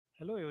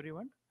Hello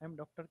everyone, I am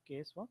Dr.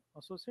 K.S. Wagh,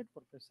 Associate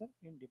Professor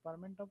in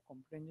Department of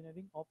Computer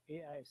Engineering of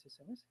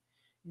AISSMS,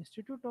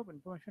 Institute of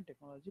Information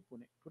Technology,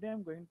 Pune. Today I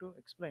am going to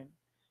explain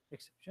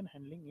exception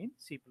handling in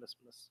C++.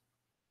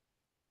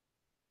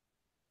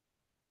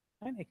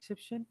 An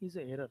exception is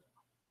an error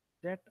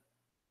that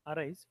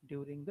arises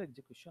during the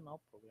execution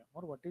of program.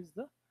 Or what is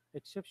the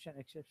exception?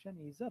 Exception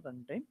is a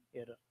runtime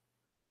error.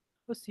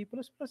 A C++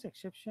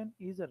 exception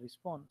is a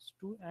response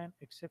to an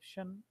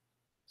exception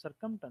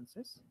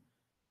circumstances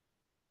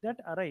that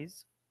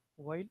arise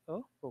while a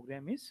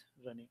program is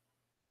running.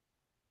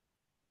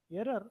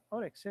 Error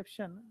or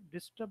exception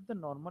disturb the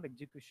normal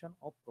execution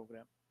of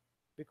program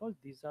because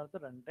these are the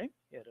runtime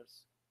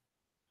errors.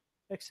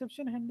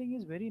 Exception handling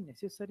is very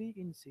necessary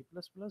in C++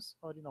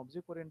 or in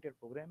object-oriented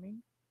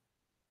programming,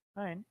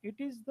 and it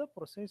is the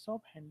process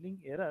of handling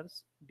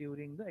errors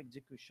during the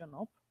execution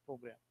of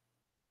program.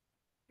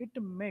 It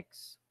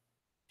makes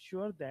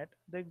sure that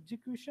the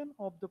execution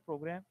of the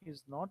program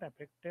is not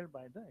affected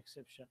by the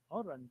exception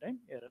or runtime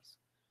errors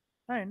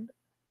and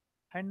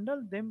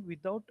handle them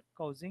without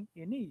causing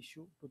any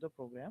issue to the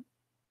program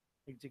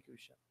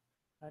execution,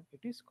 and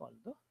it is called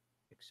the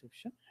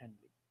exception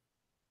handling.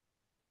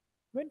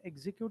 When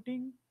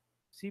executing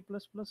C++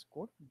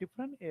 code,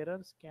 different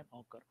errors can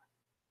occur.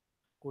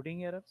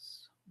 Coding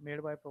errors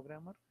made by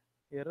programmer,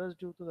 errors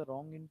due to the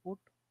wrong input,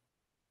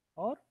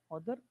 or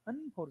other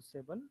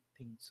unforeseeable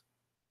things.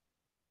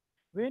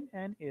 When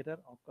an error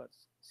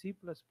occurs, C++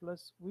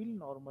 will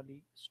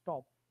normally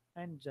stop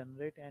and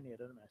generate an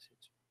error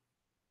message.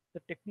 The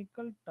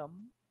technical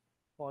term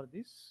for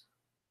this,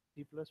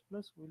 C++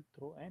 will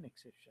throw an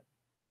exception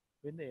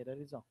when the error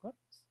is occurs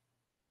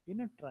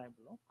in a try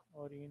block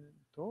or in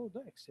throw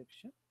the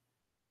exception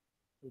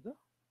to the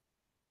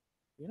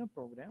in a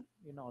program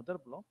in other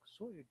block,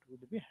 so it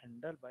would be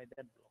handled by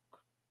that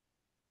block.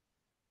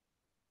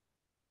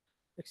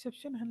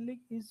 Exception handling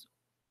is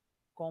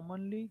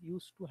commonly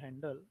used to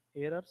handle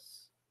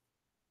errors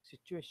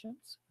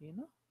situations in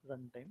a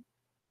runtime.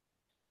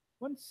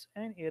 Once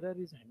an error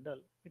is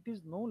handled, it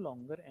is no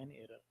longer an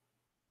error.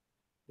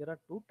 There are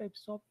two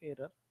types of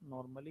error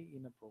normally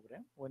in a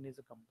program. One is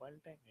a compile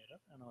time error,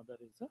 another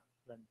is a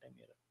runtime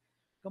error.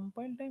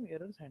 Compile time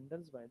errors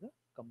handles by the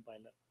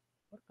compiler,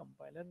 or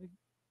compiler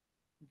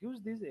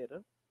gives this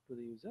error to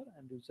the user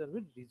and user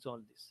will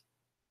resolve this.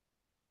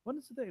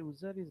 Once the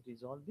user is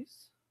resolved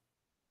this,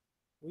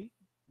 we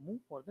move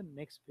for the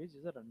next phase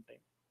is a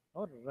runtime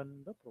or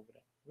run the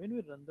program. When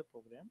we run the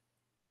program,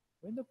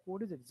 when the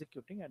code is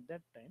executing at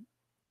that time,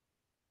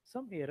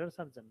 some errors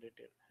are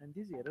generated and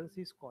these errors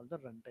is called the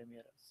runtime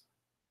errors.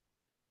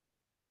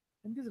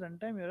 And these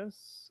runtime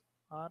errors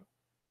are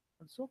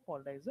also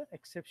called as the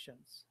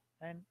exceptions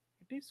and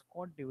it is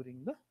caught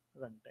during the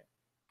runtime.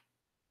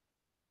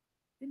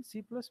 In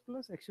C++,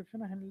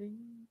 exception handling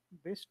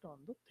based on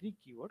the three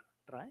keyword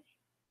try,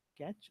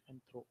 catch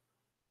and throw.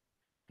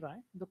 Try,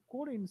 the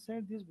code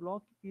inside this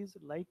block is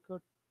like a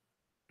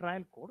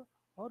trial code,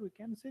 or we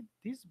can say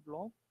this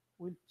block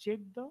will check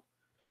the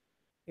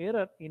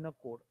error in a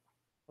code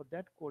or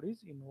that code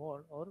is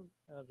involved or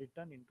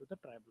written into the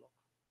try block,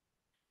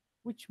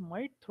 which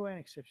might throw an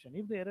exception.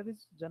 If the error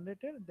is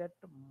generated, that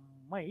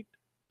might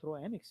throw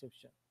an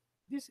exception.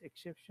 This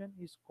exception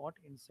is caught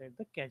inside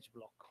the catch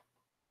block.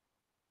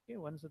 Okay,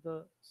 once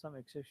the some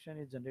exception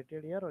is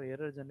generated here or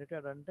error generated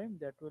at runtime,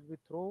 that will be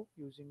throw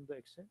using the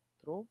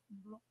throw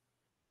block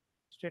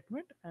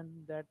statement,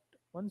 and that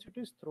once it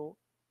is throw,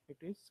 it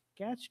is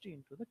catched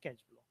into the catch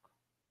block.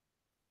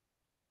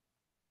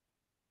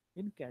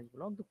 In catch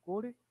block, the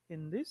code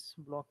in this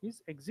block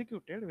is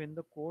executed when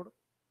the code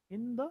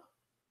in the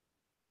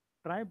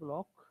try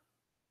block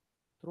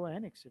throw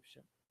an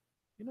exception.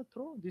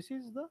 Throw, this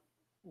is the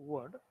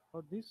word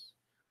or this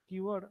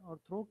keyword or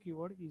throw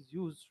keyword is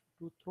used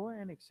to throw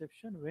an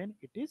exception when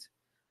it is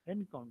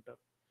encountered.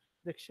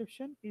 The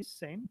exception is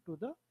sent to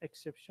the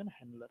exception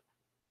handler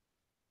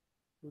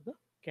to the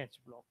catch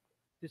block.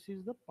 This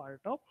is the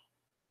part of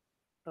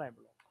try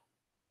block.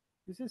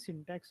 This is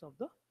syntax of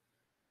the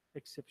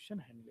exception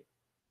handling.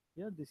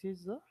 Here this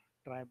is the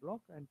try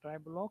block and try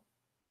block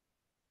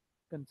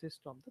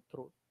consists of the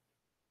throw.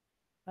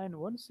 And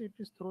once it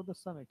is throw the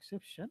some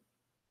exception,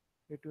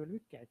 it will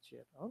be catch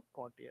here or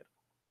caught here.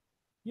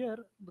 Here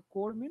the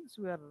code means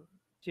we are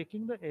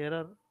checking the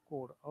error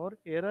code or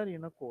error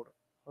in a code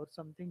or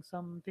something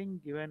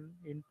given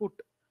input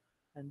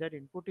and that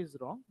input is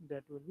wrong,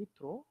 that will be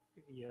throw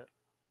here,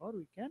 or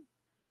we can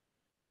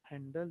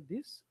handle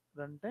this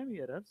runtime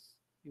errors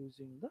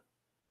using the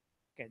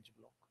catch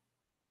block.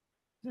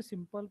 It's a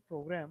simple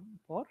program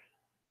for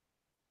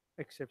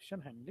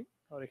exception handling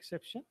or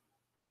exception.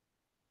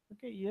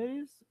 Okay,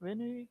 here is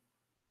when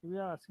we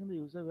are asking the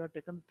user, we have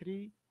taken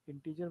three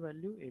integer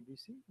value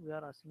ABC. We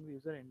are asking the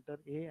user enter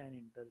A and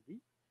enter B.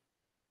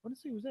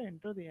 Once the user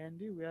enter the A and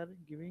B, we are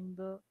giving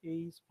the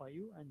A is 5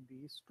 and B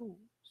is 2.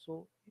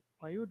 So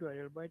 5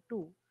 divided by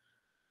 2,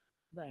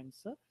 the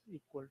answer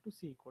equal to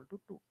C equal to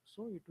 2.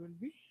 So it will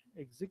be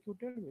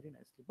executed very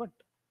nicely. But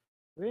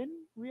when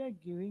we are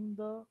giving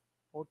the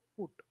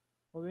output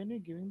when you're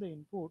giving the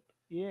input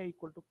a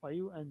equal to 5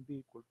 and b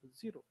equal to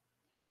 0.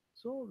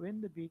 So when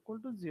the b equal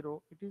to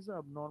 0, it is a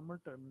abnormal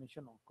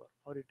termination occur,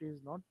 or it is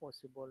not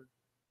possible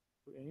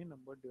to any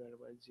number divided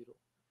by 0.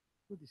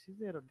 So this is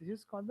the error. This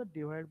is called the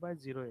divide by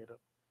 0 error.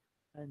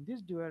 And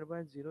this divide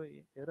by 0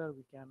 error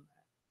we can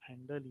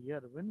handle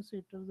here. Once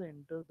it is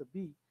enter the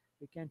b,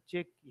 we can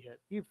check here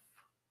if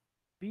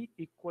b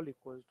equals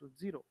to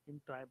 0.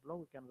 In try block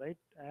we can write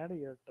add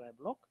here try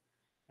block,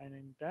 and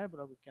in try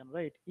block we can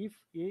write if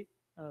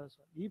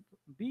if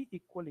b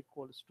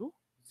equals to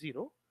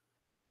 0,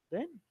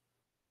 then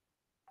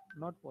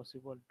not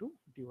possible to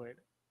divide,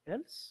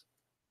 else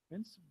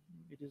means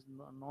it is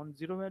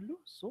non-zero value,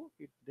 so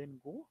it then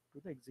go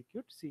to the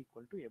execute c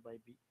equal to a by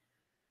b.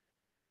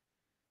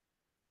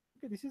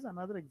 Okay, this is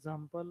another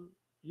example.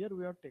 Here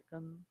we have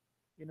taken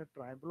in a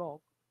try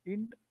block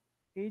int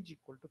age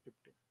equal to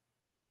 15.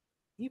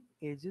 If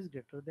age is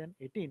greater than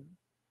 18,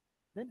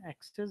 then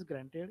access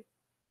granted,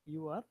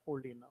 you are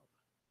old enough.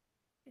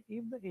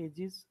 If the age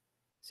is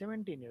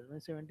 17 years,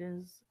 when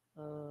 17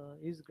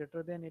 is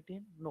greater than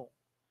 18, no.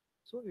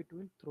 So it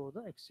will throw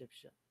the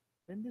exception.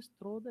 When this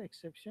throw the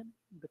exception,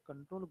 the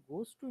control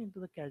goes to into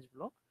the catch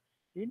block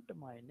int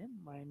my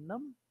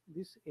num.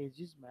 This age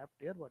is mapped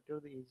here. Whatever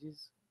the age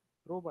is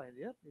throw by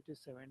there, it is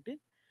 17.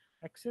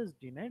 Access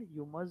denied.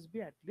 You must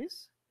be at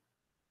least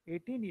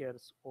 18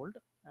 years old,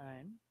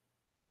 and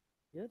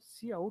here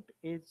see out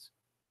age.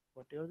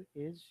 Whatever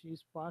the age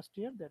is passed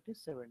here, that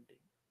is 17.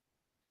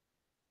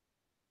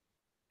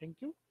 Thank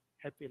you.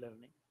 Happy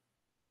learning.